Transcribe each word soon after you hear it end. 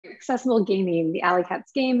accessible gaming, the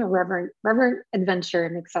A11yCats Game, a Reverent adventure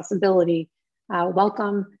in accessibility.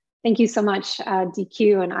 Welcome. Thank you so much,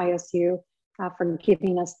 DQ and ISU, for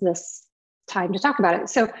giving us this time to talk about it.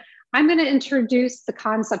 So I'm going to introduce the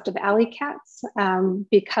concept of A11yCats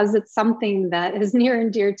because it's something that is near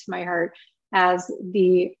and dear to my heart as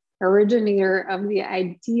the originator of the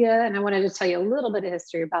idea. And I wanted to tell you a little bit of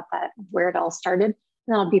history about that, where it all started.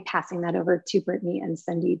 And I'll be passing that over to Brittany and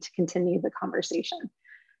Cyndi to continue the conversation.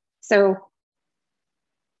 So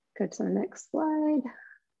go to the next slide.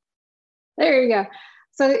 There you go.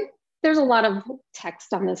 So there's a lot of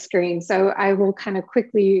text on the screen, so I will kind of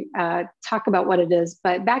quickly talk about what it is.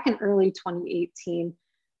 But back in early 2018,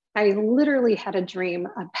 I literally had a dream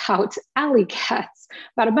about A11yCats,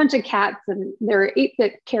 about a bunch of cats, and there were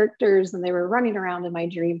 8-bit characters, and they were running around in my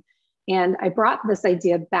dream. And I brought this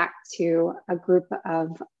idea back to a group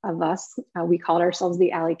of us. We called ourselves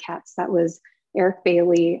the A11yCats. That was Eric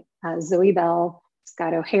Bailey, Zoe Bell,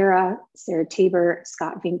 Scott O'Hara, Sarah Tabor,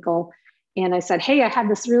 Scott Vinkel. And I said, hey, I had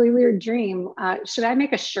this really weird dream. Should I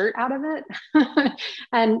make a shirt out of it?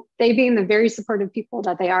 And they, being the very supportive people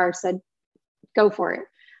that they are, said, go for it.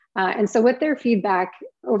 And so with their feedback,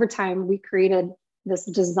 over time, we created this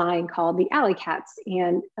design called the A11yCats.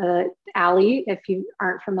 And ALI, if you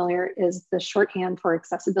aren't familiar, is the shorthand for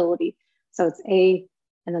accessibility. So it's A,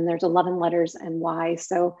 and then there's 11 letters and Y.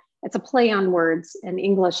 So it's a play on words. In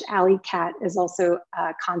English, A11yCat is also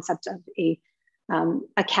a concept of a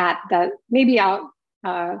cat that may be out,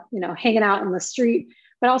 hanging out in the street,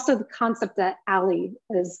 but also the concept that ally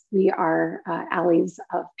is we are allies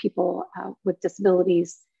of people with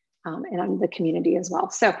disabilities and the community as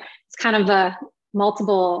well. So it's kind of a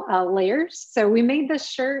multiple layers. So we made this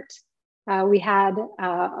shirt. We had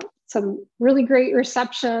some really great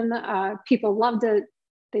reception. People loved it.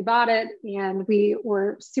 They bought it, and we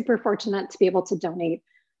were super fortunate to be able to donate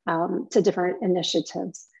to different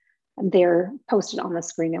initiatives. They're posted on the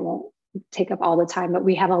screen. It won't take up all the time, but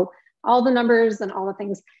we have all the numbers and all the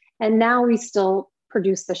things. And now we still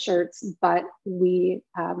produce the shirts, but we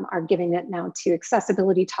are giving it now to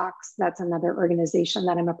Accessibility Talks. That's another organization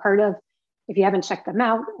that I'm a part of. If you haven't checked them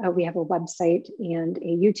out, we have a website and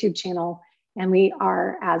a YouTube channel, and we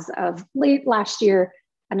are, as of late last year,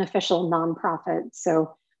 an official nonprofit.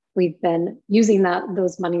 So we've been using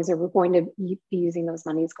those monies, or we're going to be using those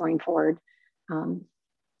monies going forward.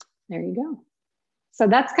 There you go. So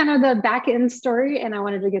that's kind of the back end story, and I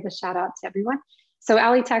wanted to give a shout out to everyone. So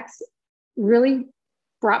A11yCats really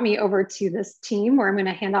brought me over to this team where I'm going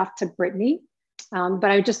to hand off to Brittany. But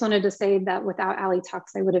I just wanted to say that without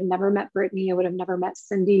A11yCats, I would have never met Brittany. I would have never met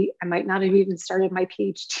Cyndi. I might not have even started my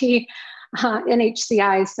PhD in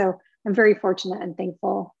HCI. So I'm very fortunate and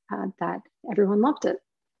thankful that everyone loved it.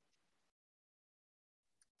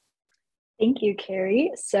 Thank you,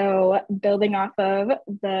 Carrie. So building off of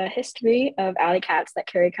the history of A11yCats that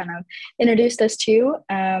Carrie kind of introduced us to,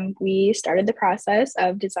 we started the process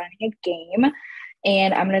of designing a game,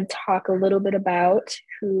 and I'm going to talk a little bit about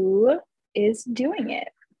who is doing it.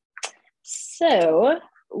 So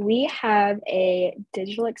we have a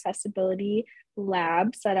digital accessibility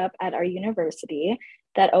lab set up at our university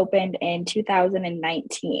that opened in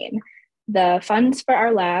 2019. The funds for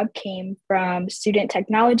our lab came from student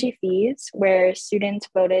technology fees, where students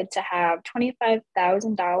voted to have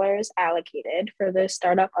 $25,000 allocated for the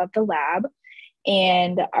startup of the lab.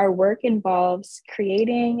 And our work involves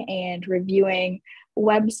creating and reviewing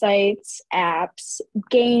websites, apps,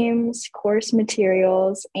 games, course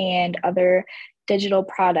materials, and other digital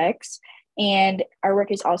products. And our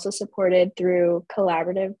work is also supported through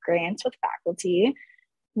collaborative grants with faculty.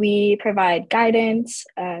 We provide guidance,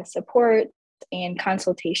 support, and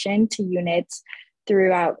consultation to units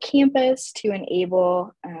throughout campus to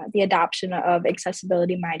enable the adoption of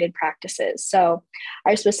accessibility-minded practices. So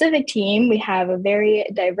our specific team, we have a very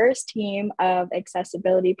diverse team of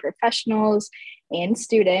accessibility professionals and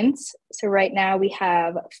students. So right now we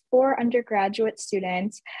have 4 undergraduate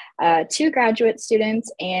students, 2 graduate students,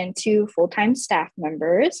 and 2 full-time staff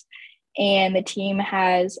members. And the team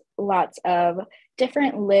has lots of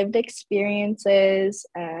different lived experiences,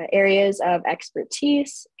 areas of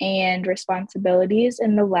expertise and responsibilities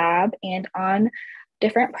in the lab and on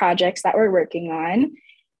different projects that we're working on.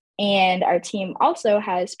 And our team also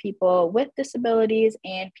has people with disabilities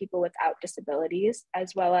and people without disabilities,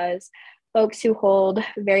 as well as folks who hold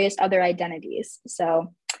various other identities.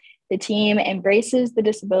 So the team embraces the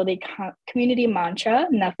disability community mantra,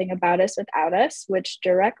 nothing about us without us, which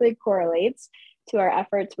directly correlates to our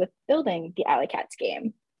efforts with building the A11yCats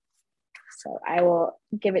game. So I will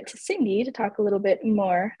give it to Cyndi to talk a little bit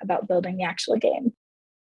more about building the actual game.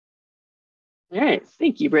 All right,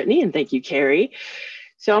 thank you, Brittany, and thank you, Carrie.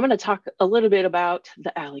 So I'm going to talk a little bit about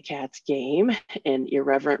the A11yCats game and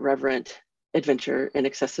Irreverent, Reverent adventure and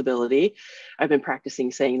accessibility. I've been practicing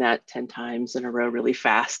saying that 10 times in a row really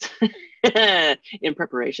fast in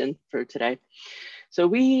preparation for today. So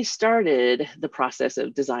we started the process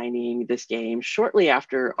of designing this game shortly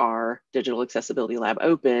after our digital accessibility lab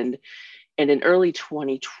opened. And in early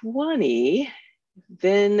 2020,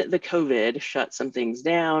 then the COVID shut some things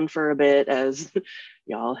down for a bit, as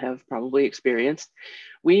y'all have probably experienced.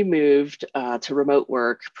 We moved to remote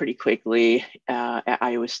work pretty quickly at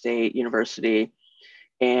Iowa State University.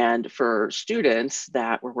 And for students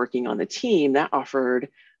that were working on the team, that offered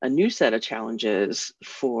a new set of challenges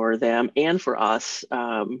for them and for us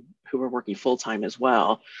who were working full-time as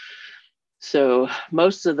well. So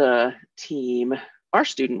most of the team are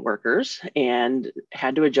student workers and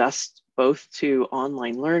had to adjust both to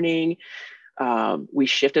online learning. We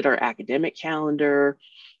shifted our academic calendar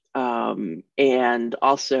and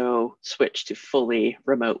also switched to fully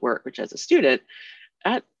remote work, which as a student,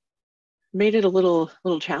 that made it a little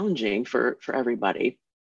challenging for everybody.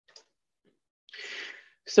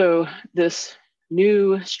 So this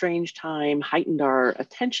new strange time heightened our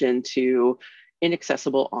attention to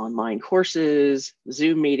inaccessible online courses,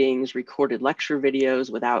 Zoom meetings, recorded lecture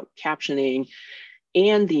videos without captioning,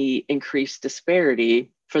 and the increased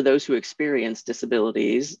disparity for those who experience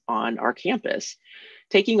disabilities on our campus.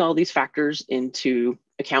 Taking all these factors into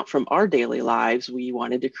account from our daily lives, we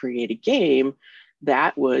wanted to create a game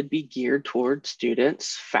that would be geared toward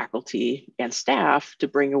students, faculty, and staff to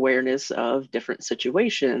bring awareness of different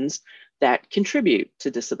situations that contribute to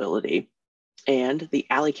disability. And the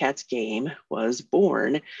A11yCats game was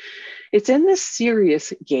born. It's in the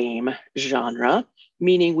serious game genre,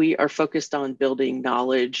 meaning we are focused on building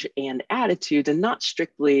knowledge and attitudes and not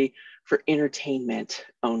strictly for entertainment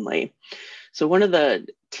only. So one of the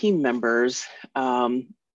team members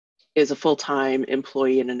is a full-time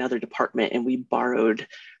employee in another department, and we borrowed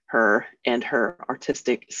her and her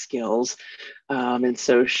artistic skills. And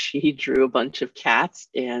so she drew a bunch of cats,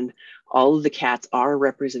 and all of the cats are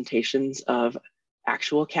representations of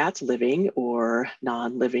actual cats living or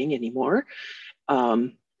non-living anymore.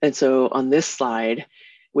 And so on this slide,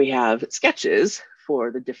 we have sketches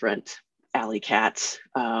for the different A11yCats.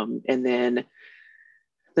 And then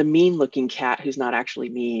the mean looking cat who's not actually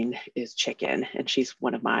mean is Chicken, and she's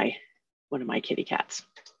one of my kitty cats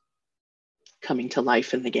coming to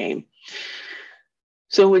life in the game.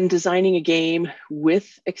 So when designing a game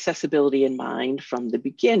with accessibility in mind from the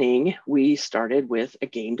beginning, we started with a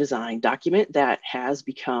game design document that has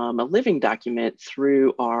become a living document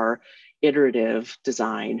through our iterative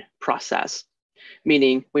design process,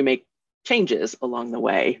 meaning we make changes along the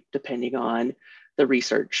way depending on the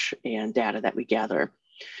research and data that we gather.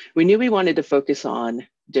 We knew we wanted to focus on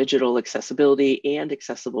digital accessibility and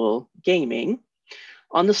accessible gaming.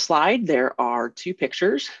 On the slide, there are two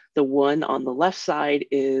pictures. The one on the left side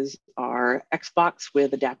is our Xbox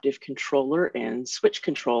with adaptive controller and switch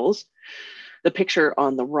controls. The picture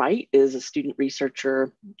on the right is a student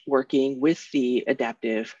researcher working with the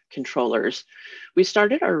adaptive controllers. We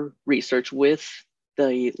started our research with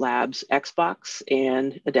the lab's Xbox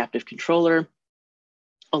and adaptive controller,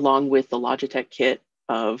 along with the Logitech kit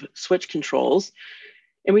of switch controls,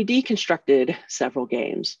 and we deconstructed several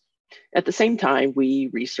games. At the same time, we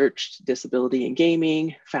researched disability in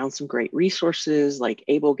gaming, found some great resources like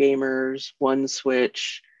Able Gamers, One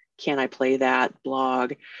Switch, Can I Play That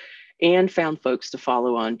blog, and found folks to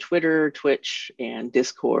follow on Twitter, Twitch, and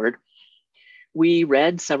Discord. We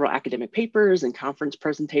read several academic papers and conference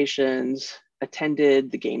presentations, attended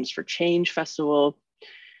the Games for Change Festival,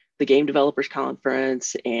 the Game Developers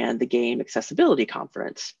Conference, and the Game Accessibility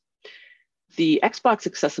Conference. The Xbox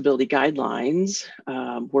accessibility guidelines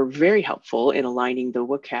were very helpful in aligning the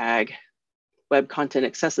WCAG Web Content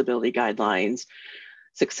Accessibility Guidelines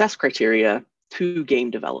success criteria to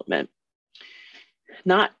game development.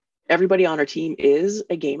 Not everybody on our team is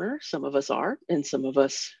a gamer. Some of us are, and some of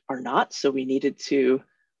us are not. So we needed to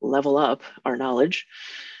level up our knowledge.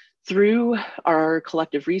 Through our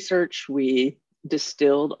collective research, we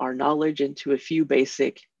distilled our knowledge into a few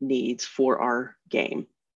basic needs for our game.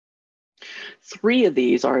 3 of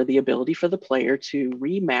these are the ability for the player to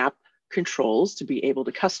remap controls to be able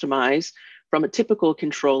to customize from a typical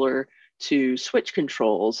controller to switch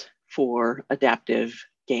controls for adaptive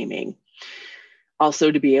gaming.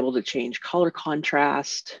 Also to be able to change color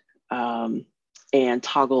contrast and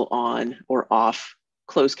toggle on or off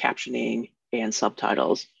closed captioning and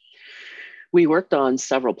subtitles. We worked on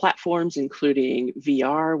several platforms, including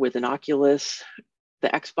VR with an Oculus, the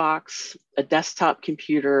Xbox, a desktop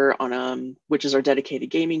computer on which is our dedicated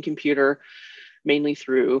gaming computer, mainly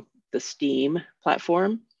through the Steam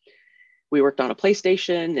platform. We worked on a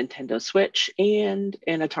PlayStation, Nintendo Switch, and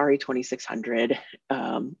an Atari 2600.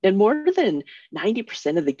 And more than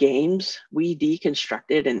 90% of the games we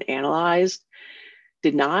deconstructed and analyzed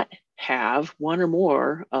did not have one or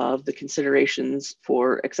more of the considerations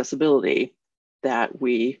for accessibility that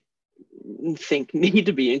we think need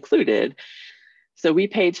to be included. So we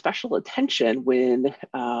paid special attention when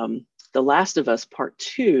The Last of Us Part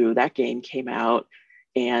 2, that game came out,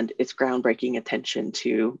 and its groundbreaking attention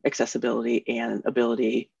to accessibility and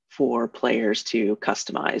ability for players to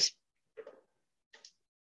customize.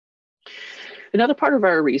 Another part of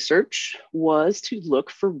our research was to look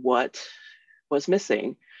for what was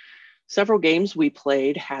missing. Several games we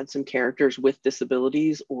played had some characters with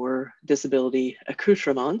disabilities or disability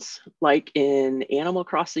accoutrements. Like in Animal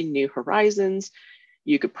Crossing New Horizons,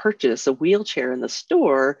 you could purchase a wheelchair in the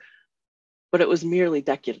store, but it was merely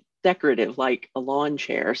decorative, like a lawn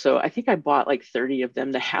chair. So I think I bought like 30 of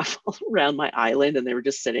them to have all around my island, and they were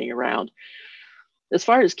just sitting around. As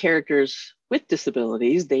far as characters with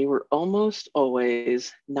disabilities, they were almost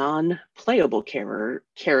always non-playable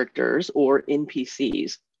characters or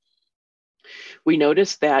NPCs. We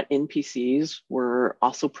noticed that NPCs were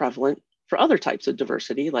also prevalent for other types of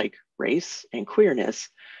diversity like race and queerness.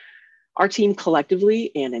 Our team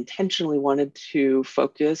collectively and intentionally wanted to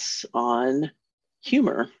focus on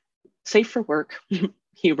humor, safe for work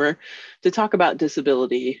humor, to talk about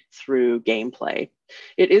disability through gameplay.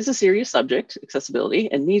 It is a serious subject,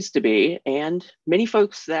 accessibility, and needs to be, and many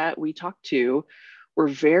folks that we talked to were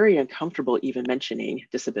very uncomfortable even mentioning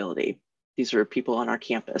disability. These are people on our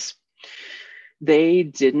campus. They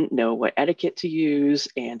didn't know what etiquette to use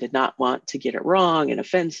and did not want to get it wrong and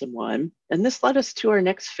offend someone. And this led us to our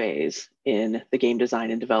next phase in the game design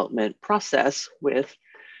and development process with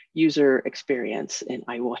user experience. And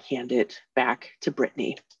I will hand it back to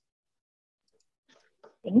Brittany.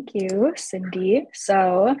 Thank you, Cyndi.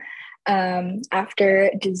 So after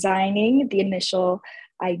designing the initial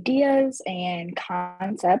ideas and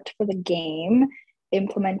concept for the game,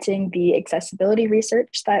 implementing the accessibility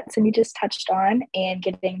research that Cyndi just touched on, and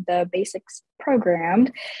getting the basics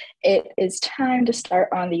programmed, it is time to start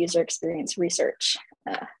on the user experience research,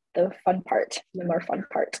 the fun part, the more fun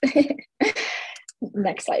part.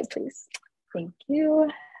 Next slide, please. Thank you.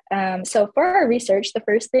 So for our research, the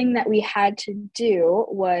first thing that we had to do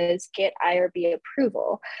was get IRB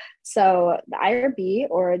approval. So the IRB,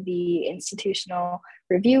 or the Institutional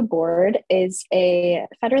Review Board, is a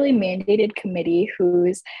federally mandated committee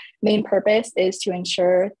whose main purpose is to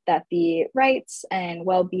ensure that the rights and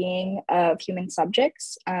well-being of human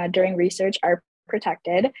subjects during research are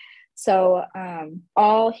protected. So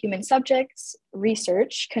all human subjects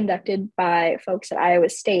research conducted by folks at Iowa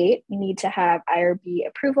State need to have IRB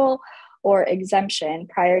approval or exemption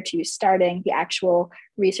prior to starting the actual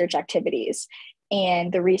research activities.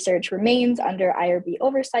 And the research remains under IRB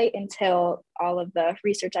oversight until all of the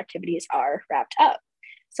research activities are wrapped up.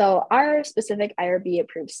 So our specific IRB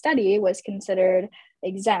approved study was considered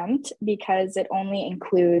exempt because it only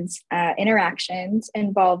includes interactions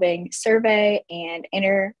involving survey and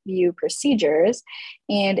interview procedures,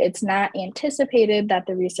 and it's not anticipated that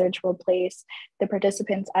the research will place the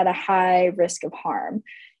participants at a high risk of harm.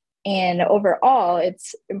 And overall,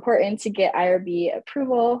 it's important to get IRB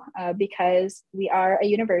approval because we are a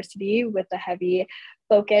university with a heavy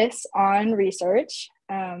focus on research.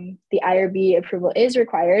 The IRB approval is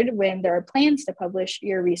required when there are plans to publish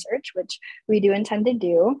your research, which we do intend to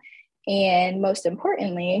do. And most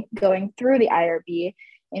importantly, going through the IRB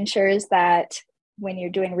ensures that when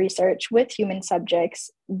you're doing research with human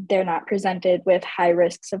subjects, they're not presented with high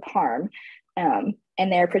risks of harm, and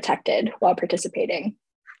they're protected while participating.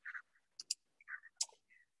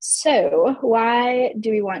 So why do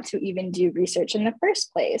we want to even do research in the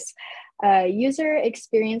first place? User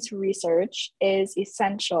experience research is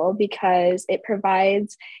essential because it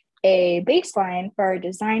provides a baseline for our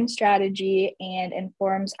design strategy and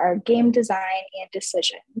informs our game design and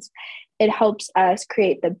decisions. It helps us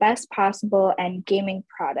create the best possible end gaming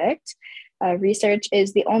product. Research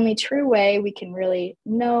is the only true way we can really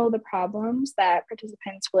know the problems that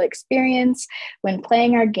participants will experience when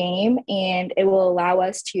playing our game, and it will allow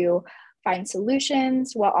us to find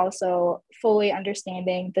solutions while also fully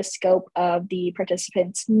understanding the scope of the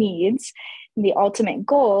participants' needs. And the ultimate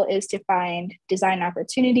goal is to find design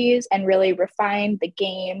opportunities and really refine the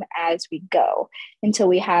game as we go until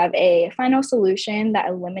we have a final solution that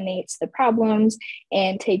eliminates the problems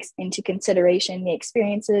and takes into consideration the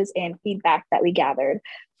experiences and feedback that we gathered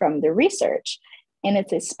from the research. And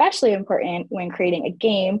it's especially important when creating a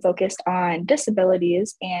game focused on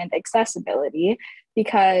disabilities and accessibility,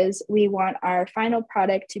 because we want our final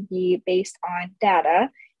product to be based on data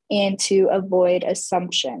and to avoid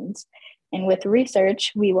assumptions. And with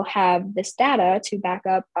research, we will have this data to back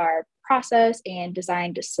up our process and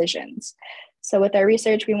design decisions. So with our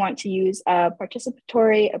research, we want to use a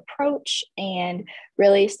participatory approach and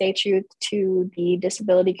really stay true to the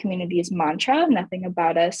disability community's mantra, nothing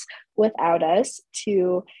about us without us,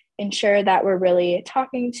 to ensure that we're really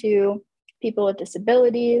talking to people with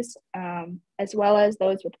disabilities, as well as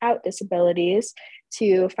those without disabilities,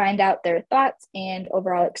 to find out their thoughts and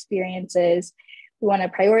overall experiences. We want to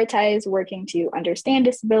prioritize working to understand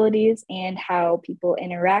disabilities and how people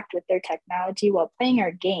interact with their technology while playing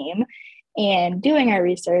our game. And doing our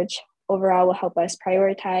research overall will help us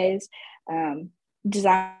prioritize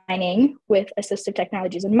designing with assistive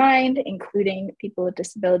technologies in mind, including people with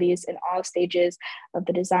disabilities in all stages of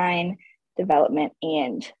the design, development,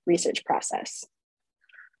 and research process.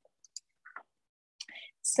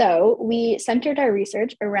 So we centered our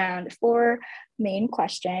research around 4 main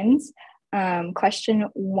questions. Question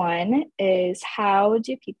 1 is, how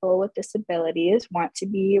do people with disabilities want to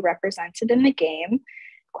be represented in the game?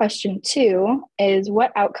 Question 2 is,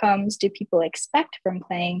 what outcomes do people expect from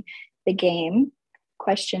playing the game?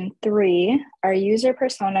 Question 3, are user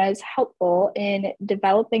personas helpful in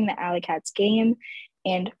developing the A11yCats game?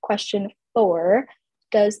 And question 4,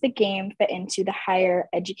 does the game fit into the higher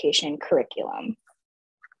education curriculum?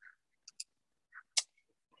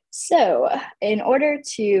 So in order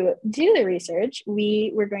to do the research,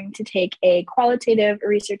 we were going to take a qualitative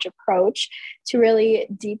research approach to really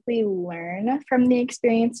deeply learn from the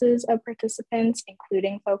experiences of participants,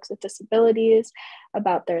 including folks with disabilities,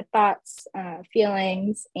 about their thoughts,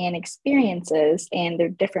 feelings, and experiences, and their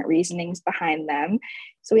different reasonings behind them.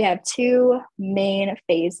 So we have 2 main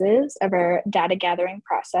phases of our data gathering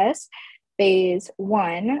process. Phase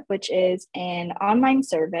 1, which is an online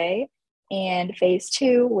survey, and phase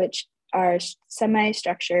 2, which are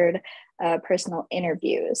semi-structured personal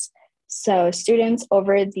interviews. So students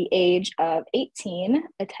over the age of 18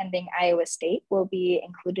 attending Iowa State will be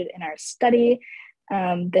included in our study.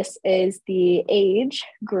 This is the age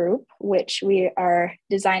group which we are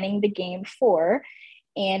designing the game for.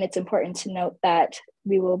 And it's important to note that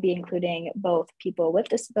we will be including both people with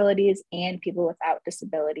disabilities and people without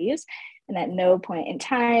disabilities. And at no point in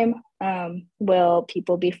time will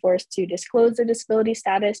people be forced to disclose their disability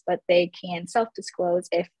status, but they can self-disclose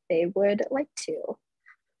if they would like to.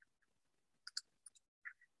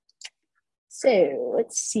 So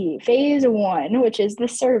let's see, phase 1, which is the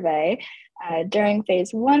survey. During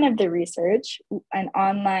phase 1 of the research, an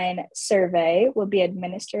online survey will be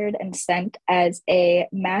administered and sent as a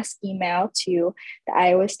mass email to the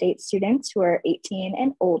Iowa State students who are 18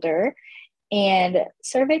 and older. And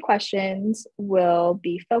survey questions will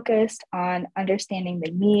be focused on understanding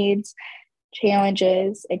the needs,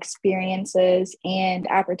 challenges, experiences, and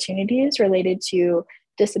opportunities related to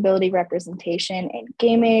disability representation in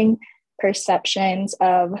gaming, perceptions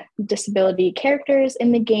of disability characters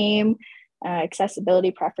in the game,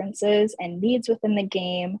 accessibility preferences and needs within the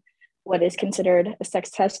game, what is considered a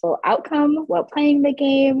successful outcome while playing the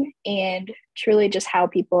game, and truly just how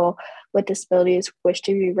people with disabilities wish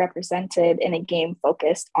to be represented in a game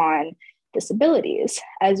focused on disabilities,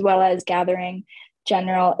 as well as gathering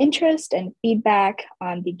general interest and feedback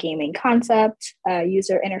on the gaming concept,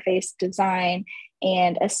 user interface design,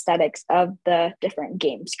 and aesthetics of the different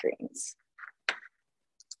game screens.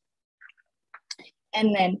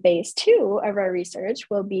 And then phase 2 of our research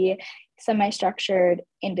will be semi-structured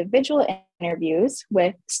individual interviews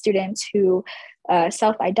with students who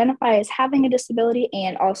self-identify as having a disability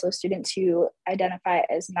and also students who identify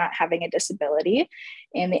as not having a disability.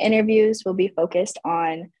 And the interviews will be focused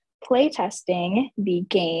on play testing the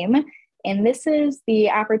game. And this is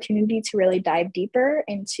the opportunity to really dive deeper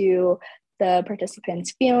into the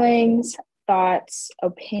participants' feelings, thoughts,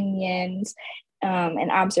 opinions, and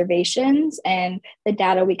observations, and the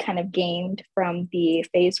data we kind of gained from the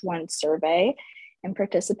phase 1 survey. And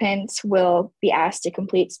participants will be asked to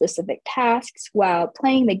complete specific tasks while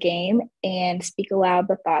playing the game and speak aloud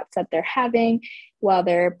the thoughts that they're having while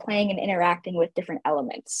they're playing and interacting with different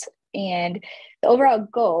elements. And the overall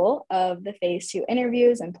goal of the phase 2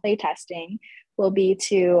 interviews and play testing will be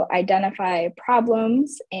to identify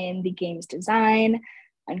problems in the game's design,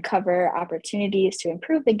 uncover opportunities to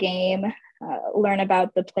improve the game, learn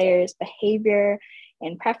about the player's behavior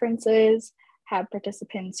and preferences, have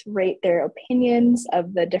participants rate their opinions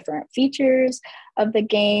of the different features of the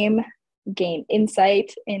game, gain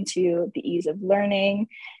insight into the ease of learning,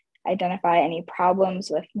 identify any problems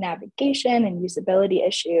with navigation and usability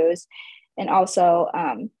issues, and also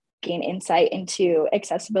gain insight into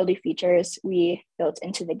accessibility features we built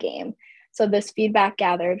into the game. So this feedback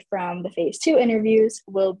gathered from the phase 2 interviews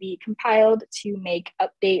will be compiled to make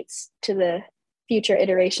updates to the future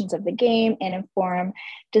iterations of the game and inform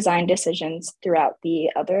design decisions throughout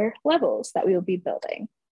the other levels that we will be building.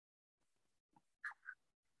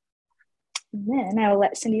 And then I will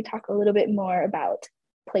let Cyndi talk a little bit more about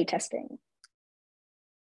playtesting.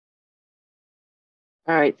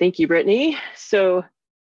 All right, thank you, Brittany. So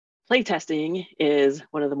playtesting is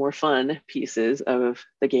one of the more fun pieces of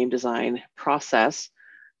the game design process,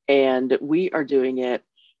 and we are doing it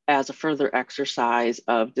as a further exercise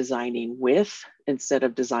of designing with instead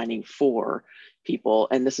of designing for people,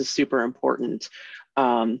 and this is super important.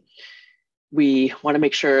 We want to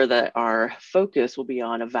make sure that our focus will be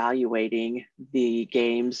on evaluating the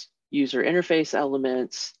game's user interface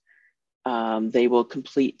elements. They will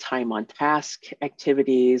complete time on task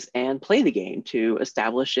activities and play the game to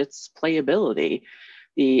establish its playability.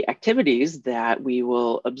 The activities that we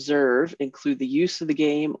will observe include the use of the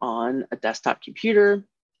game on a desktop computer,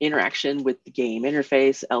 interaction with the game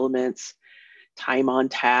interface elements, time on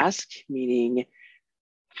task, meaning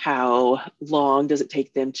how long does it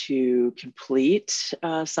take them to complete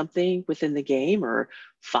something within the game or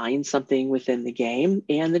find something within the game,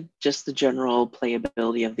 and just the general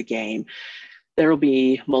playability of the game. There will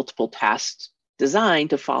be multiple tasks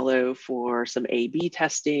designed to follow for some A/B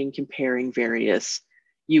testing, comparing various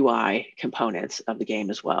UI components of the game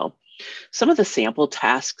as well. Some of the sample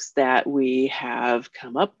tasks that we have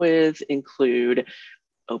come up with include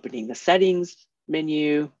opening the settings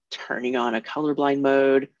menu, turning on a colorblind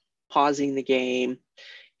mode, pausing the game,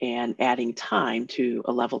 and adding time to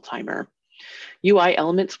a level timer. UI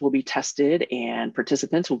elements will be tested and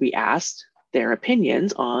participants will be asked their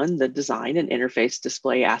opinions on the design and interface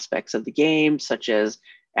display aspects of the game, such as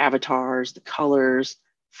avatars, the colors,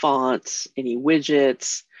 fonts, any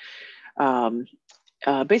widgets,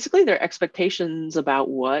 basically their expectations about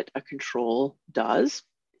what a control does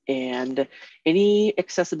and any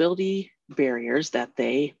accessibility barriers that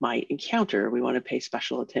they might encounter. We want to pay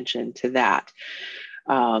special attention to that.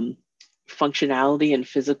 Functionality and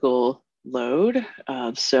physical load.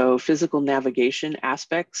 So physical navigation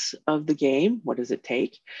aspects of the game, what does it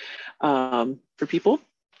take for people?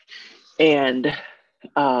 And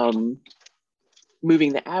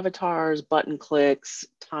moving the avatars, button clicks,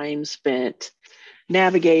 time spent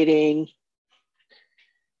navigating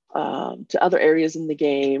to other areas in the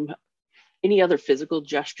game, any other physical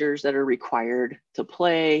gestures that are required to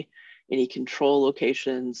play, any control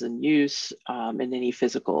locations and use, and any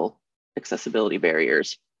physical accessibility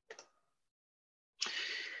barriers.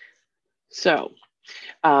 So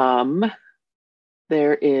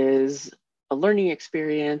there is a learning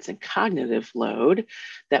experience and cognitive load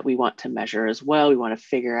that we want to measure as well. We want to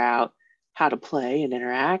figure out how to play and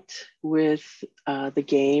interact with the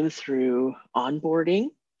game through onboarding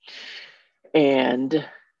and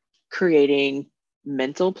creating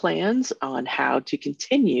mental plans on how to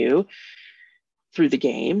continue through the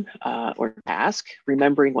game or task,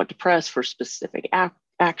 remembering what to press for specific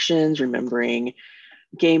actions, remembering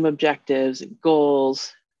game objectives and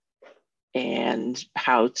goals, and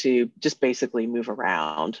how to just basically move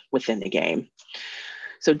around within the game.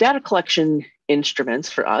 So data collection instruments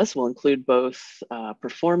for us will include both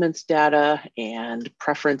performance data and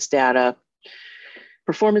preference data.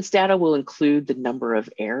 Performance data will include the number of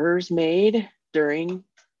errors made during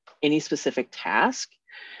any specific task,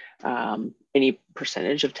 any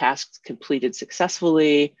percentage of tasks completed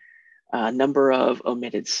successfully, number of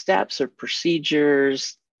omitted steps or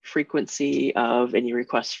procedures, frequency of any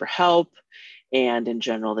requests for help, and in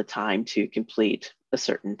general, the time to complete a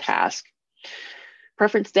certain task.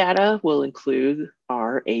 Preference data will include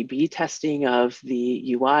our A/B testing of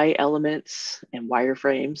the UI elements and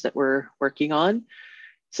wireframes that we're working on,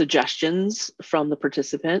 suggestions from the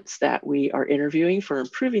participants that we are interviewing for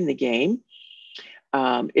improving the game,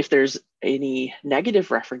 if there's any negative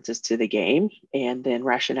references to the game, and then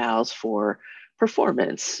rationales for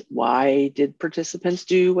performance. Why did participants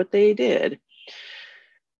do what they did?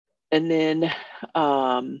 And then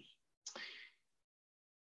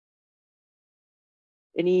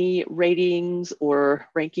any ratings or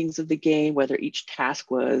rankings of the game, whether each task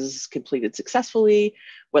was completed successfully,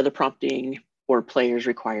 whether prompting or players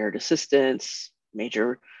required assistance,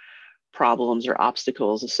 major problems or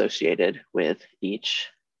obstacles associated with each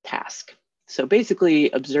task. So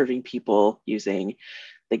basically observing people using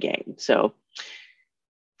the game. So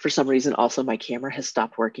for some reason, also my camera has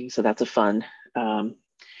stopped working. So that's a fun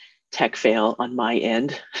tech fail on my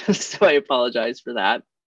end, so I apologize for that.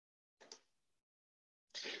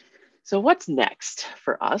 So what's next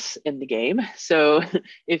for us in the game? So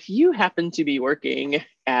if you happen to be working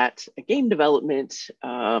at a game development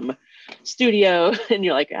studio and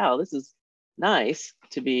you're like, oh, this is nice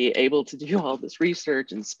to be able to do all this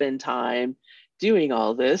research and spend time doing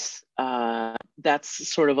all this, that's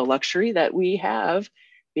sort of a luxury that we have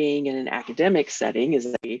being in an academic setting,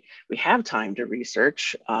 is that we have time to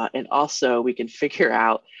research, and also we can figure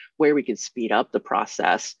out where we can speed up the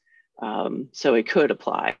process. So it could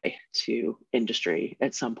apply to industry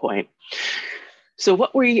at some point. So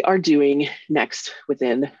what we are doing next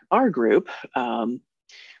within our group,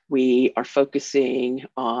 we are focusing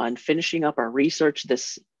on finishing up our research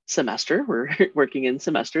this semester. We're working in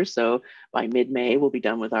semesters, so by mid-May we'll be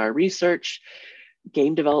done with our research.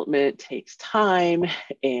 Game development takes time,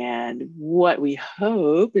 and what we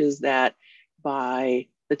hope is that by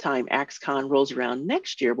the time AxeCon rolls around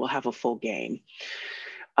next year, we'll have a full game.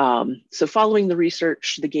 So following the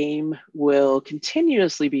research, the game will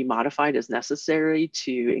continuously be modified as necessary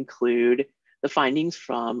to include the findings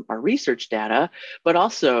from our research data, but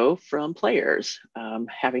also from players,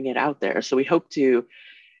 having it out there. So we hope to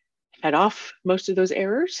head off most of those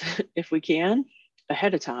errors if we can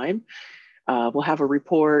ahead of time. We'll have a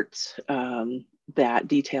report that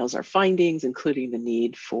details our findings, including the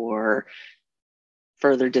need for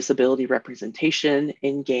further disability representation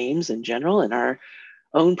in games in general, and our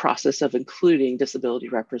own process of including disability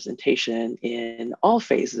representation in all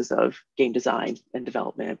phases of game design and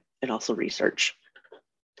development, and also research.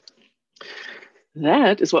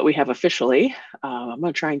 That is what we have officially. I'm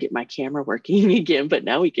going to try and get my camera working again, but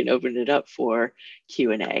now we can open it up for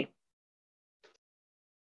Q&A.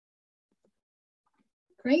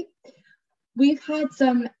 Great. We've had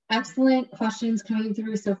some excellent questions coming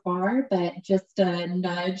through so far, but just a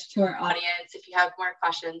nudge to our audience. If you have more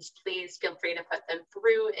questions, please feel free to put them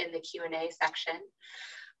through in the Q&A section.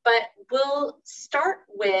 But we'll start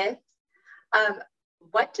with,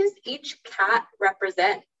 what does each cat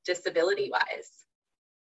represent disability-wise?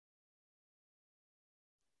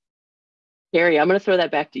 Carrie, I'm going to throw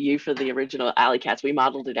that back to you for the original Alley Cats. We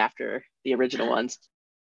modeled it after the original ones.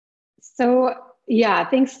 So yeah,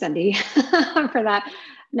 thanks, Cyndi, for that.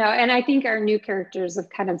 No, and I think our new characters have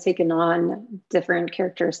kind of taken on different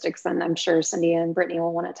characteristics, and I'm sure Cyndi and Brittany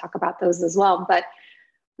will want to talk about those as well. But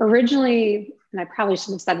originally, and I probably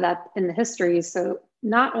should have said that in the history, so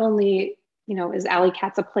not only, you know, is Alley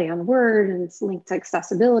Cats a play on word and it's linked to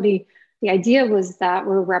accessibility, the idea was that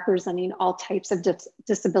we're representing all types of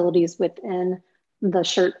disabilities within the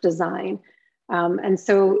shirt design. And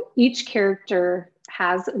so each character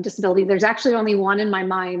has a disability. There's actually only one in my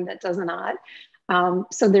mind that does not.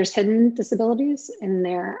 So there's hidden disabilities, and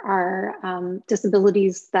there are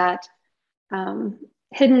disabilities that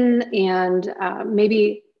hidden and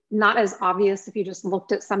maybe not as obvious. If you just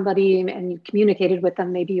looked at somebody and you communicated with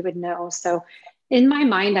them, maybe you would know. So in my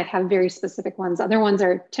mind, I have very specific ones. Other ones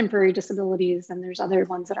are temporary disabilities, and there's other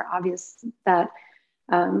ones that are obvious that,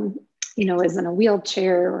 you know, is in a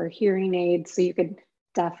wheelchair or hearing aid. So you could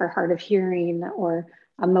deaf or hard of hearing, or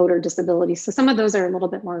a motor disability. So some of those are a little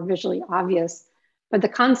bit more visually obvious. But the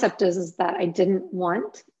concept is that I didn't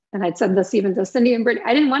want, and I'd said this even to Cyndi and Brittany,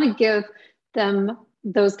 I didn't want to give them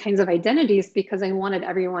those kinds of identities because I wanted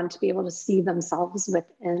everyone to be able to see themselves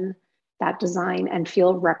within that design and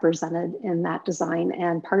feel represented in that design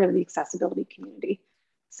and part of the accessibility community.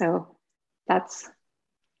 So that's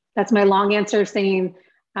my long answer saying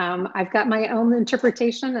I've got my own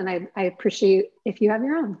interpretation, and I appreciate if you have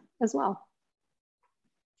your own as well.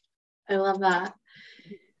 I love that.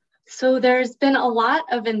 So there's been a lot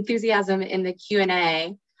of enthusiasm in the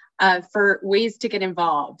Q&A for ways to get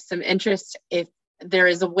involved, some interest if there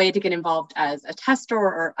is a way to get involved as a tester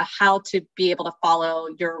or how to be able to follow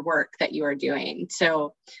your work that you are doing.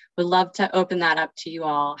 So we'd love to open that up to you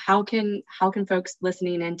all. How can folks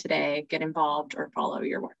listening in today get involved or follow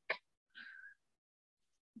your work?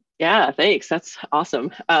 Yeah, thanks. That's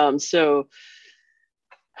awesome. Since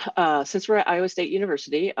we're at Iowa State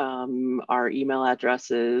University, our email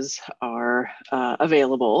addresses are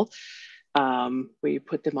available. We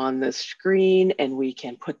put them on the screen, and we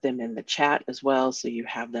can put them in the chat as well, so you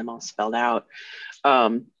have them all spelled out.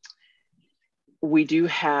 We do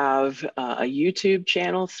have a YouTube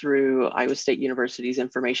channel through Iowa State University's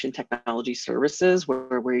Information Technology Services,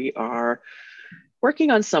 where we are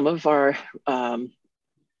working on some of our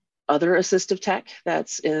other assistive tech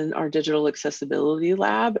that's in our digital accessibility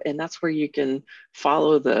lab. And that's where you can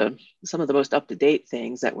follow some of the most up-to-date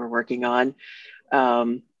things that we're working on.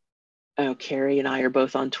 Oh, Carrie and I are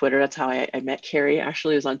both on Twitter. That's how I met Carrie.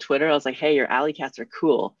 Actually, was on Twitter. I was like, "Hey, your alley cats are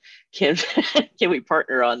cool. Can can we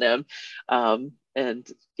partner on them?" And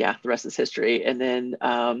yeah, the rest is history. And then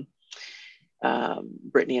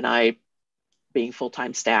Brittany and I, being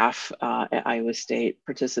full-time staff at Iowa State,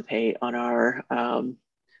 participate on our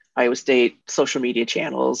Iowa State social media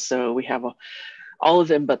channels. So we have all of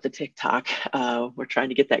them but the TikTok. We're trying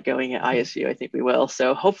to get that going at ISU. I think we will.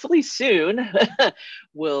 So hopefully soon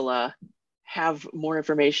we'll have more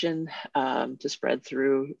information to spread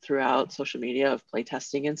throughout social media of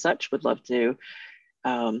playtesting and such. Would love to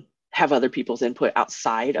have other people's input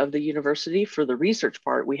outside of the university. For the research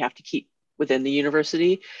part, we have to keep within the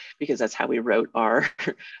university because that's how we wrote our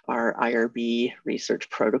IRB research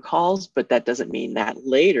protocols. But that doesn't mean that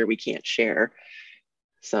later we can't share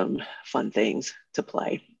some fun things to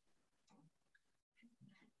play.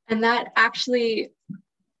 And that actually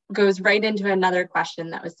goes right into another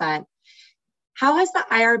question that was sent. How has the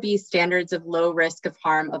IRB standards of low risk of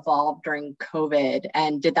harm evolved during COVID,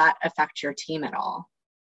 and did that affect your team at all?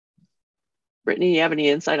 Brittany, you have any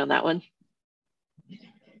insight on that one?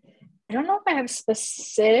 I don't know if I have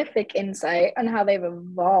specific insight on how they've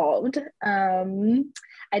evolved.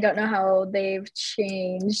 I don't know how they've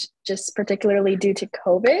changed just particularly due to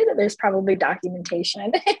COVID. There's probably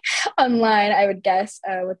documentation online, I would guess,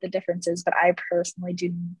 with the differences, but I personally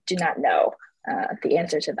do not know the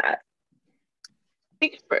answer to that.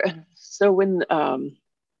 So when the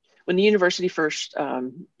university first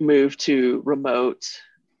moved to remote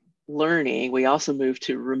learning, we also moved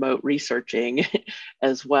to remote researching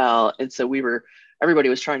as well. And so everybody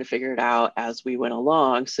was trying to figure it out as we went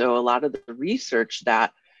along. So a lot of the research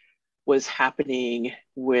that was happening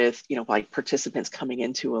with, like participants coming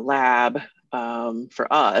into a lab for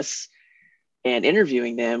us and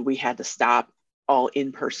interviewing them, we had to stop all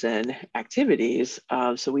in-person activities.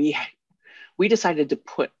 So we decided to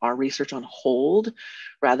put our research on hold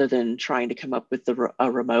rather than trying to come up with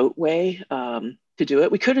a remote way to do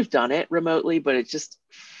it. We could have done it remotely, but it's just,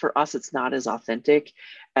 for us, it's not as authentic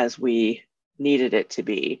as we needed it to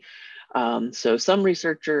be. So some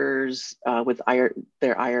researchers with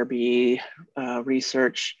their IRB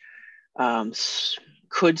research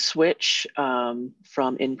could switch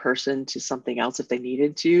from in-person to something else if they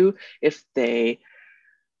needed to, if they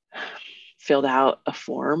filled out a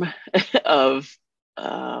form of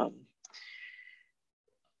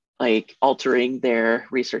like altering their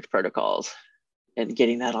research protocols and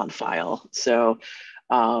getting that on file. So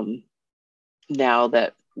now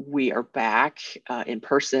that we are back in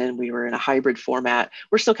person, we were in a hybrid format.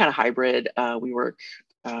 We're still kind of hybrid. We work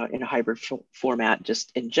in a hybrid format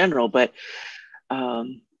just in general, but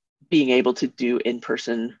being able to do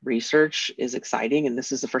in-person research is exciting. And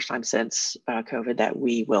this is the first time since COVID that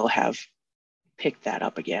we will have picked that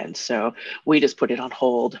up again. So we just put it on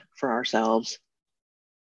hold for ourselves.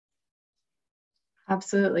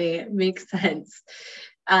 Absolutely, makes sense.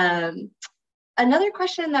 Another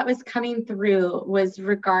question that was coming through was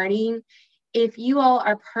regarding if you all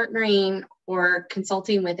are partnering or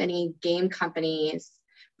consulting with any game companies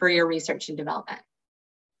for your research and development.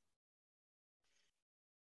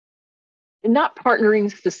 Not partnering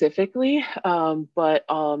specifically, but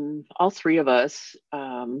all three of us,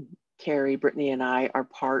 Carrie, Brittany, and I, are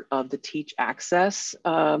part of the Teach Access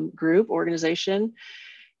group organization.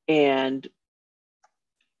 And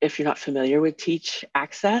if you're not familiar with Teach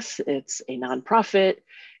Access, it's a nonprofit.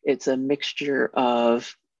 It's a mixture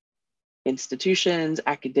of institutions,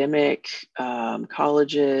 academic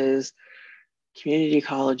colleges, community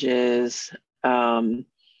colleges, and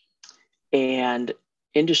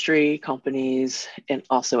industry companies, and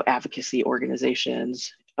also advocacy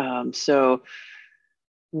organizations. So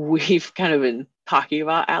we've kind of been talking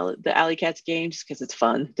about the A11yCats game just because it's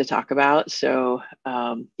fun to talk about. So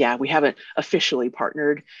yeah, we haven't officially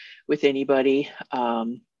partnered with anybody.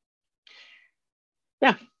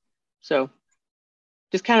 Yeah, so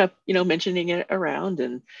just kind of, mentioning it around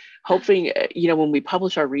and hoping, when we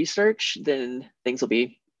publish our research, then things will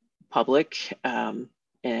be public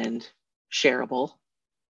and shareable.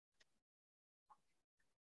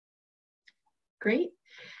 Great.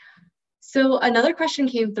 So another question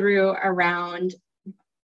came through around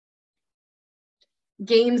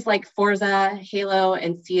games like Forza, Halo,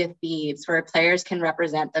 and Sea of Thieves, where players can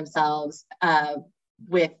represent themselves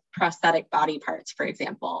with prosthetic body parts, for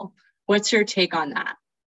example. What's your take on that?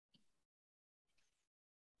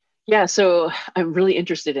 Yeah, so I'm really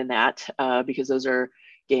interested in that because those are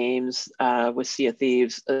games with Sea of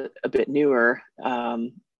Thieves a bit newer.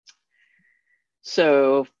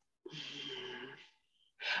 So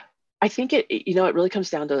I think it really comes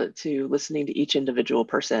down to listening to each individual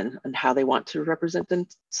person and how they want to represent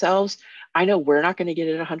themselves. I know we're not going to get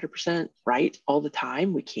it 100% right all the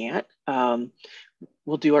time. We can't.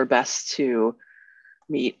 We'll do our best to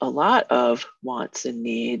meet a lot of wants and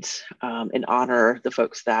needs and honor the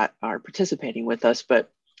folks that are participating with us.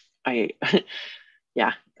 But I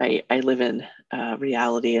live in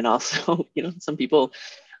reality, and also, some people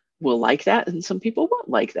will like that and some people won't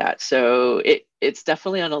like that. So it's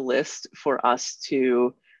definitely on a list for us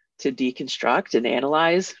to deconstruct and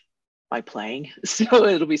analyze by playing. So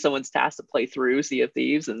it'll be someone's task to play through Sea of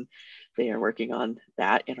Thieves, and they are working on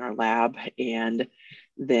that in our lab. And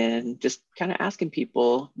then just kind of asking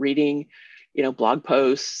people, reading, blog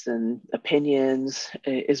posts and opinions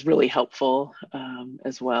is really helpful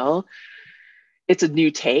as well. It's a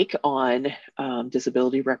new take on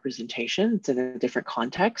disability representation. It's in a different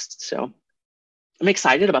context. So I'm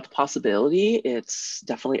excited about the possibility. It's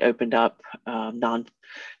definitely opened up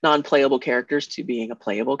non-playable characters to being a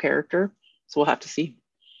playable character. So we'll have to see.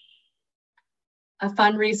 A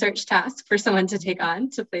fun research task for someone to take on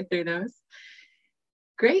to play through those.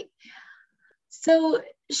 Great. So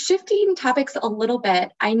shifting topics a little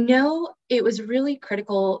bit, I know it was really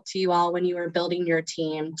critical to you all when you were building your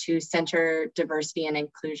team to center diversity and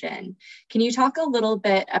inclusion. Can you talk a little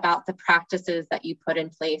bit about the practices that you put in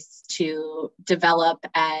place to develop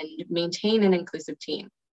and maintain an inclusive team?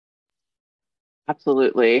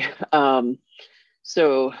 Absolutely.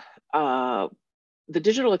 So the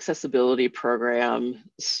digital accessibility program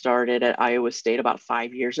started at Iowa State about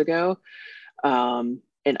 5 years ago.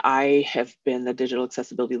 And I have been the digital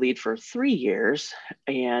accessibility lead for 3 years,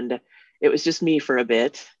 and it was just me for a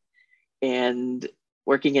bit. And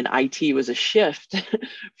working in IT was a shift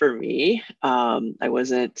for me. I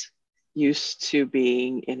wasn't used to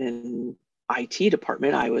being in an IT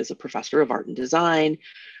department. I was a professor of art and design.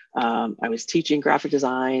 I was teaching graphic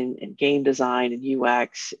design and game design and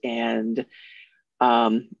UX. And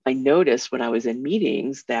I noticed when I was in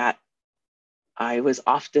meetings that I was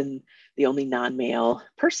often the only non-male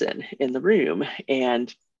person in the room.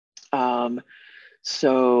 And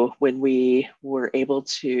so when we were able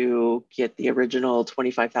to get the original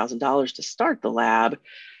 $25,000 to start the lab,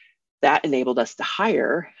 that enabled us to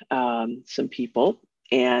hire some people.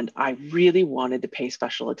 And I really wanted to pay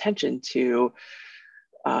special attention to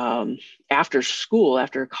after school,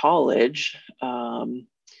 after college,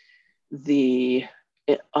 the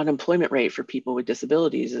unemployment rate for people with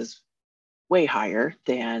disabilities is way higher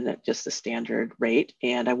than just the standard rate.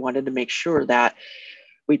 And I wanted to make sure that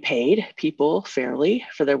we paid people fairly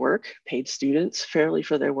for their work, paid students fairly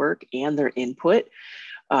for their work and their input.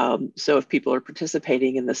 So if people are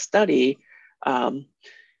participating in the study,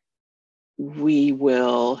 we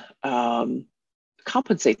will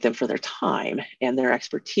compensate them for their time and their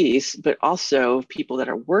expertise, but also people that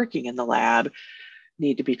are working in the lab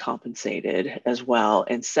need to be compensated as well,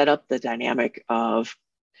 and set up the dynamic of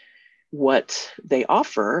what they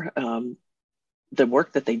offer, the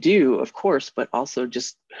work that they do, of course, but also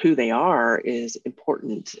just who they are is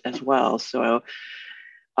important as well. So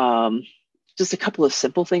just a couple of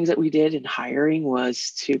simple things that we did in hiring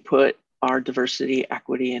was to put our diversity,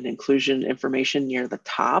 equity, and inclusion information near the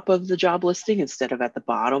top of the job listing instead of at the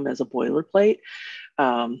bottom as a boilerplate.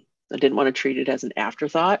 I didn't want to treat it as an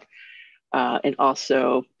afterthought. And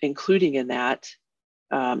also including in that,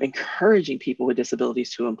 encouraging people with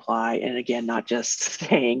disabilities to apply. And again, not just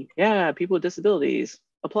saying, yeah, people with disabilities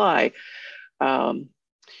apply. And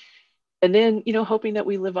then, hoping that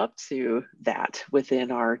we live up to that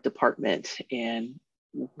within our department. And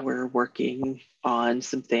we're working on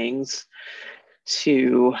some things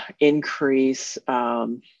to increase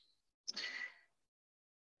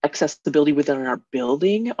accessibility within our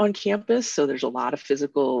building on campus. So there's a lot of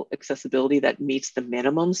physical accessibility that meets the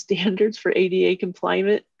minimum standards for ADA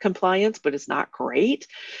compliance, but it's not great.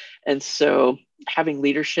 And so having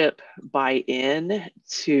leadership buy in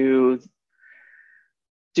to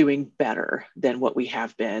doing better than what we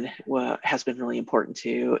have been has been really important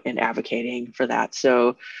too, in advocating for that.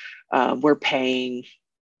 So we're paying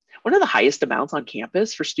one of the highest amounts on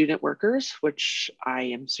campus for student workers, which I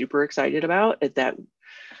am super excited about, that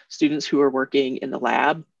students who are working in the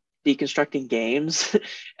lab, deconstructing games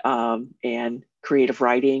and creative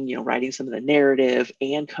writing, writing some of the narrative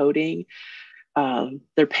and coding,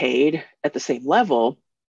 they're paid at the same level,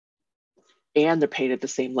 and they're paid at the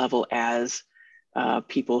same level as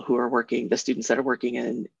people who are working, the students that are working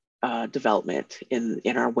in development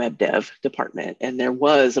in our web dev department. And there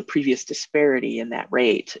was a previous disparity in that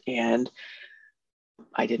rate, and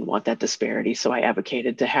I didn't want that disparity, so I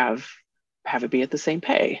advocated to have it be at the same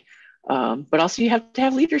pay. But also you have to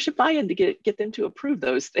have leadership buy-in to get them to approve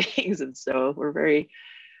those things. And so we're very,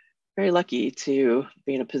 very lucky to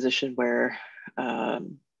be in a position where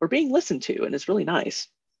we're being listened to, and it's really nice.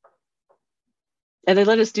 And they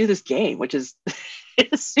let us do this game, which is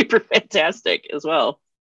super fantastic as well.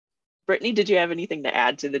 Brittany, did you have anything to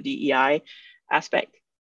add to the DEI aspect?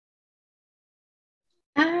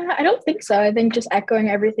 I don't think so. I think just echoing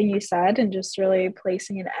everything you said and just really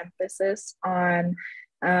placing an emphasis on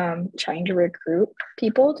trying to recruit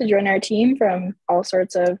people to join our team from all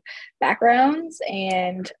sorts of backgrounds,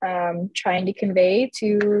 and trying to convey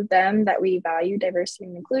to them that we value diversity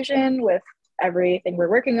and inclusion with everything we're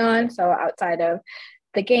working on. So outside of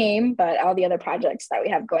the game, but all the other projects that we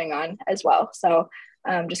have going on as well. So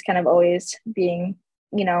just kind of always being,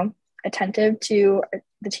 attentive to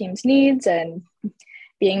the team's needs and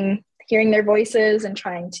hearing their voices and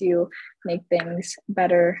trying to make things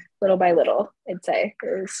better little by little, I'd say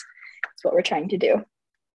is what we're trying to do.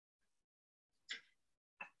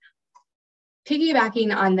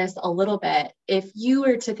 Piggybacking on this a little bit, if you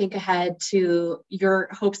were to think ahead to your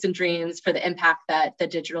hopes and dreams for the impact that the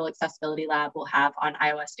Digital Accessibility Lab will have on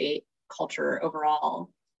Iowa State culture overall,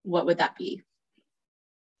 what would that be?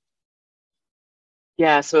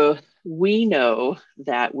 Yeah, so we know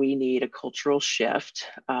that we need a cultural shift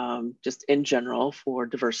just in general for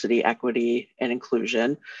diversity, equity, and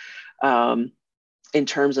inclusion in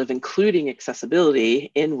terms of including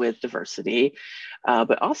accessibility in with diversity,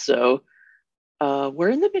 but also we're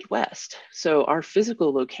in the Midwest. So our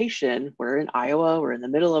physical location, we're in Iowa, we're in the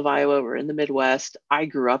middle of Iowa, we're in the Midwest. I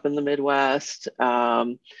grew up in the Midwest. A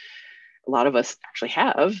lot of us actually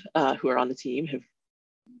have, who are on the team, have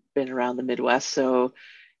been around the Midwest. So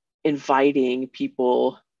inviting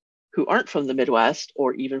people who aren't from the Midwest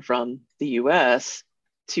or even from the US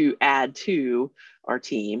to add to our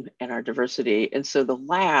team and our diversity. And so the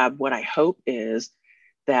lab, what I hope is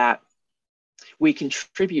that we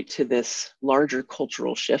contribute to this larger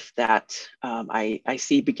cultural shift that I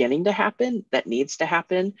see beginning to happen, that needs to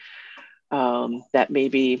happen, that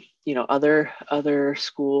maybe other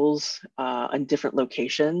schools in different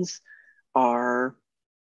locations are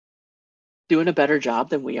doing a better job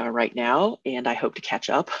than we are right now, and I hope to catch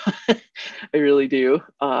up. I really do.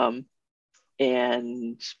 And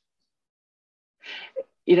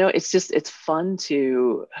it's fun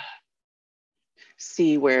to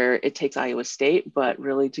see where it takes Iowa State, but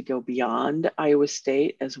really to go beyond Iowa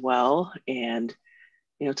State as well, and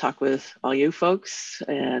talk with all you folks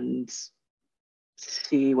and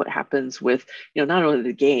see what happens with not only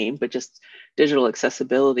the game but just digital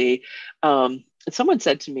accessibility. And someone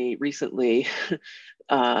said to me recently,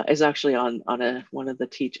 is actually on one of the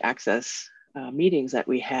Teach Access meetings that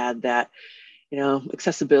we had, that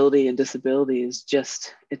accessibility and disability is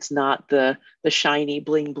just, it's not the shiny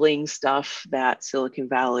bling bling stuff that Silicon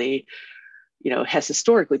Valley has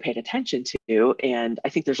historically paid attention to. And I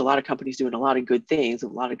think there's a lot of companies doing a lot of good things, a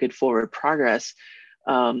lot of good forward progress.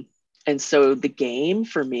 And so the game,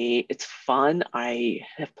 for me, it's fun. I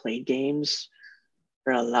have played games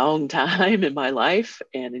for a long time in my life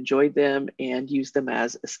and enjoyed them and used them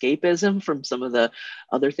as escapism from some of the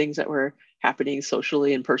other things that were happening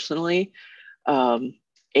socially and personally.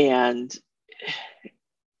 And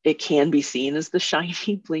it can be seen as the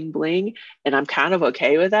shiny bling bling. And I'm kind of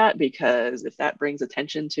okay with that, because if that brings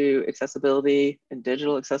attention to accessibility and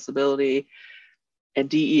digital accessibility and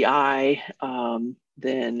DEI,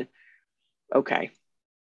 then okay,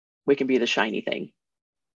 we can be the shiny thing.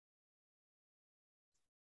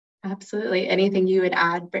 Absolutely. Anything you would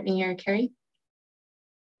add, Brittany or Carrie?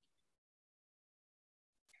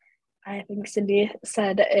 I think Cyndi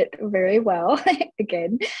said it very well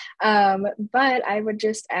again. But I would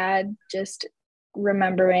just add, just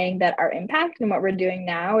remembering that our impact and what we're doing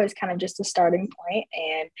now is kind of just a starting point,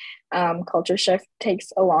 and culture shift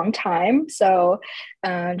takes a long time. So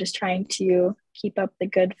just trying to keep up the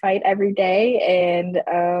good fight every day,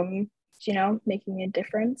 and making a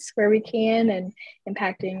difference where we can, and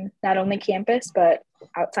impacting not only campus but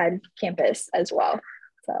outside campus as well.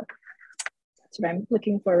 So that's what I'm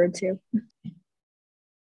looking forward to.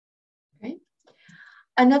 Okay.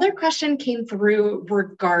 Another question came through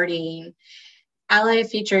regarding ally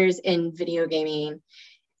features in video gaming.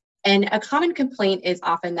 And a common complaint is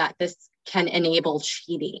often that this can enable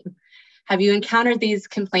cheating. Have you encountered these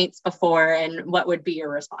complaints before, and what would be your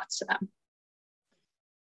response to them?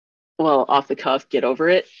 Well, off the cuff, get over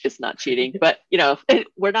it. It's not cheating, but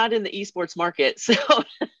we're not in the esports market. So,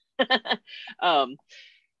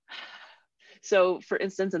 so for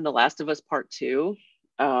instance, in The Last of Us Part 2,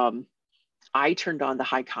 I turned on the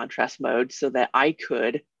high contrast mode so that I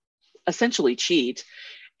could essentially cheat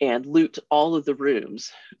and loot all of the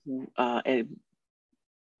rooms and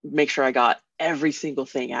make sure I got every single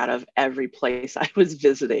thing out of every place I was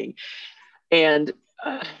visiting. And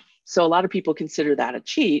so a lot of people consider that a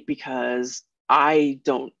cheat because I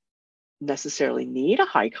don't necessarily need a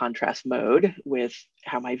high contrast mode with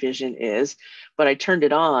how my vision is, but I turned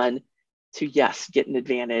it on to, yes, get an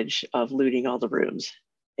advantage of looting all the rooms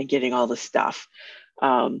and getting all the stuff.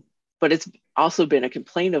 But it's also been a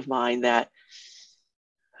complaint of mine that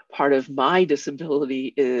part of my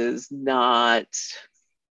disability is not,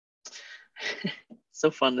 so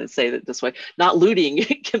fun to say that this way, not looting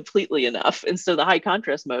completely enough. And so the high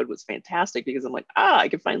contrast mode was fantastic because I'm like, I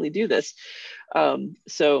can finally do this.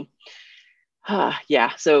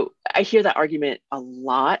 Yeah, so I hear that argument a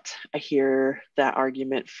lot. I hear that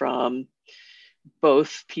argument from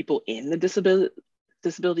both people in the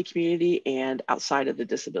disability community and outside of the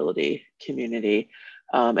disability community.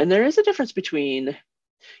 And there is a difference between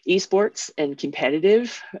esports and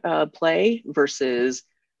competitive play versus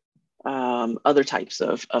other types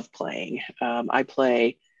of playing. I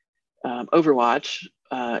play Overwatch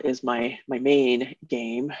is my main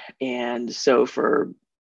game. And so for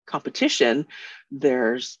competition,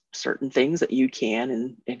 there's certain things that you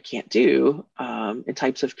can and can't do, and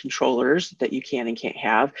types of controllers that you can and can't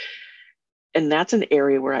have. And that's an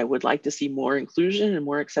area where I would like to see more inclusion and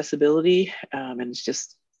more accessibility. And it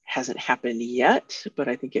just hasn't happened yet, but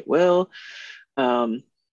I think it will.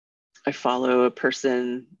 I follow a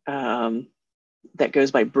person that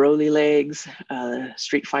goes by Broly Legs,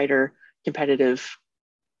 Street Fighter competitive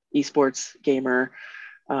esports gamer.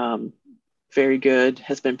 Very good,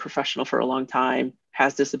 has been professional for a long time,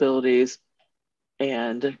 has disabilities,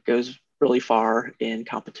 and goes really far in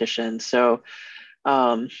competition. So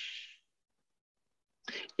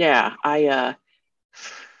yeah,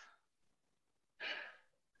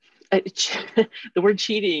 the word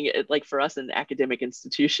cheating, like for us in the academic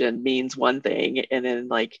institution, means one thing, and then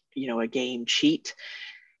like, a game cheat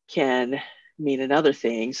can mean another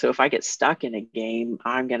thing. So if I get stuck in a game,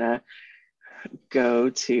 I'm gonna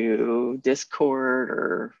go to Discord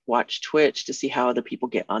or watch Twitch to see how other people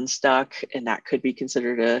get unstuck, and that could be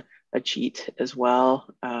considered a cheat as well.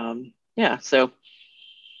 Yeah, so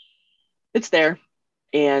it's there,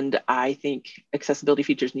 and I think accessibility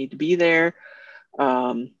features need to be there.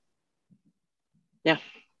 Yeah,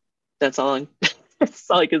 that's all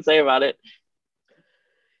that's all I can say about it.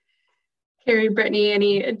 Carrie, Brittany,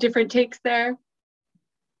 any different takes there?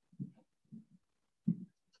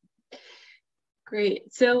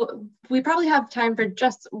 Great. So we probably have time for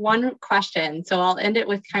just one question. So I'll end it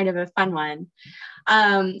with kind of a fun one.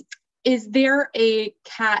 Is there a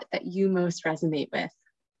cat that you most resonate with?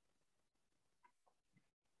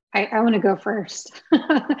 I want to go first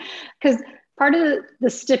because part of the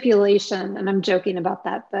stipulation, and I'm joking about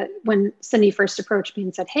that, but when Cyndi first approached me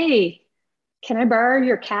and said, hey, can I borrow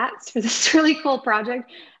your cats for this really cool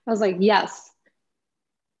project? I was like, yes,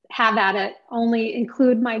 have at it. Only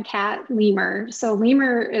include my cat, Lemur. So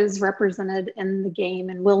Lemur is represented in the game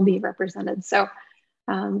and will be represented. So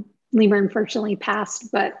Lemur unfortunately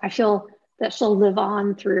passed, but I feel that she'll live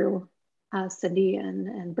on through Cyndi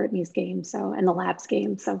and Brittany's game, and the lab's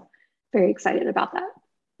game. So very excited about that.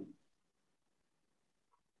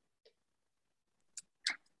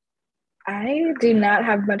 I do not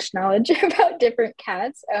have much knowledge about different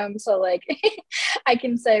cats. So like I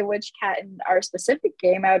can say which cat in our specific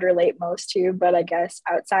game I would relate most to, but I guess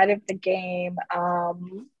outside of the game,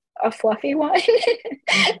 a fluffy one.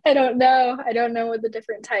 I don't know what the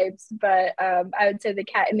different types, but I would say the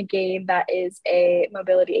cat in the game that is a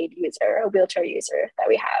mobility aid user, a wheelchair user that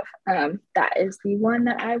we have. That is the one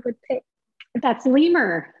that I would pick. That's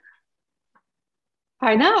Lemur.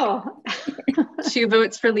 I know. 2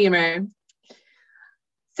 votes for Lemur.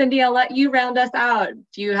 Cyndi, I'll let you round us out.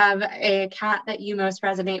 Do you have a cat that you most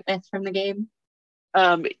resonate with from the game?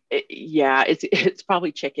 Yeah, it's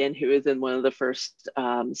probably Chicken, who is in one of the first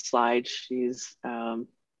slides. She's not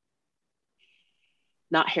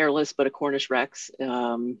hairless, but a Cornish Rex,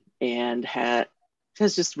 and has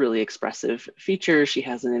just really expressive features. She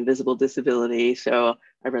has an invisible disability, so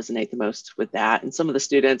I resonate the most with that. And some of the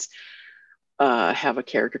students have a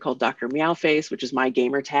character called Dr. Meowface, which is my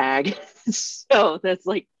gamer tag. So that's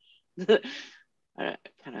like, kind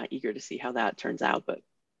of eager to see how that turns out, but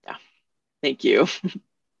yeah, thank you.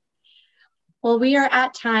 Well, we are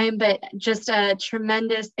at time, but just a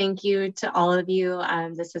tremendous thank you to all of you.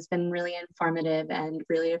 This has been really informative and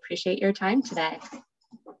really appreciate your time today.